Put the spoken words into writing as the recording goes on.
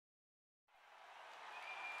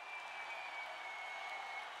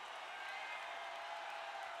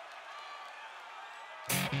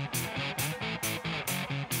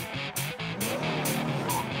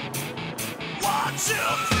1, 2, 3,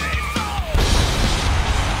 4.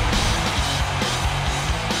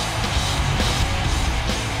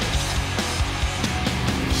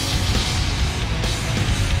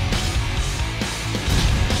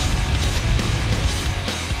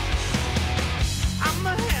 I'm the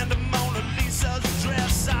hand of Mona Lisa's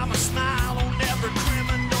dress. I'm a smile on every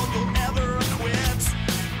criminal you'll ever acquit.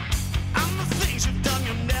 I'm the things you've done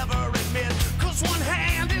you'll never admit. 'Cause one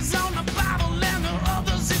hand is on the Bible and the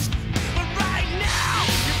other's is. But right now,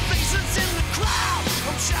 your face is in the crowd.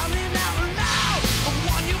 I'm shouting out loud. The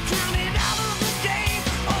one you counted out of the game.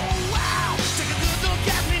 Oh wow, take a good look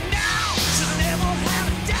at me now. Should've never had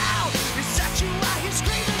a doubt. Is that you out here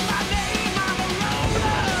screaming my name? I'm a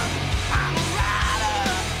roller, I'm a rider,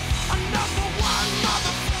 a number one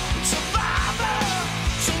motherfucking survivor.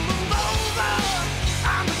 So move over,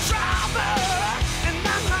 I'm a driver, and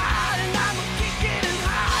I'm high and I'm gonna keep getting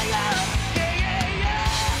higher. Yeah, yeah, yeah.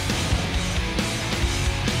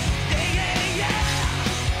 Yeah, yeah, yeah.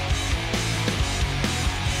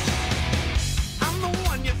 I'm the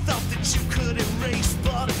one you thought that you could erase,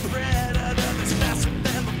 but a predator that's faster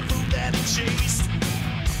than the food that it chased.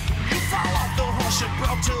 You fall off the horse you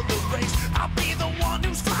brought to the race. I'll be the one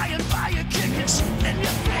who's flying by you, kicking shit in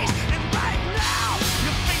your face. And right now,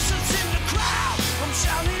 your face is in the crowd. I'm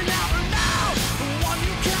shouting out loud. The one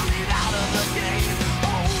you counted out of the game.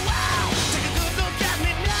 Oh wow, take a good look at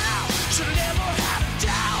me now. Should've never had a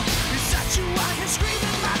doubt. Is that you out here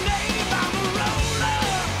screaming my name? I'm a roller,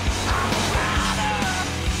 I'm a rider,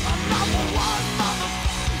 a number one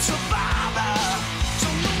motherfucking survivor. So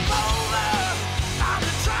move over, I'm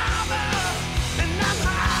a driver, and I'm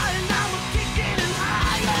high and I'm gonna keep getting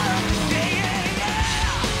higher. Yeah, yeah, yeah.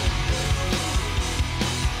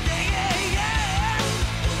 Yeah, yeah, yeah.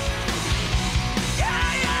 Yeah,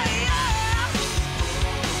 yeah, yeah.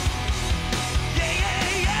 Yeah,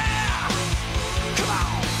 yeah, yeah. Come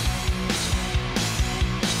on.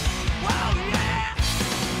 Whoa, yeah.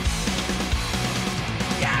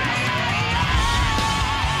 Yeah, yeah, yeah.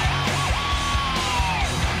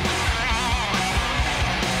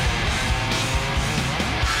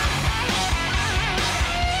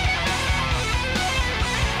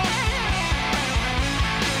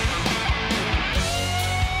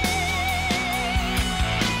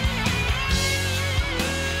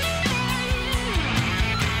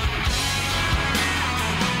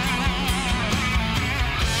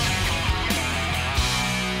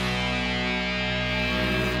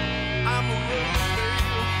 I'm a roller,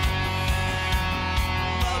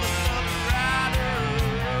 motherfucking rider.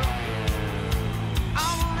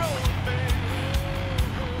 I'm a roller, baby.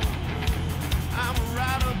 I'm a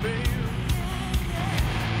rider, baby.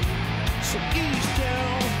 So ease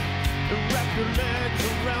down and wrap your legs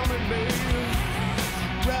around me, baby.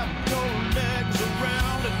 Wrap your legs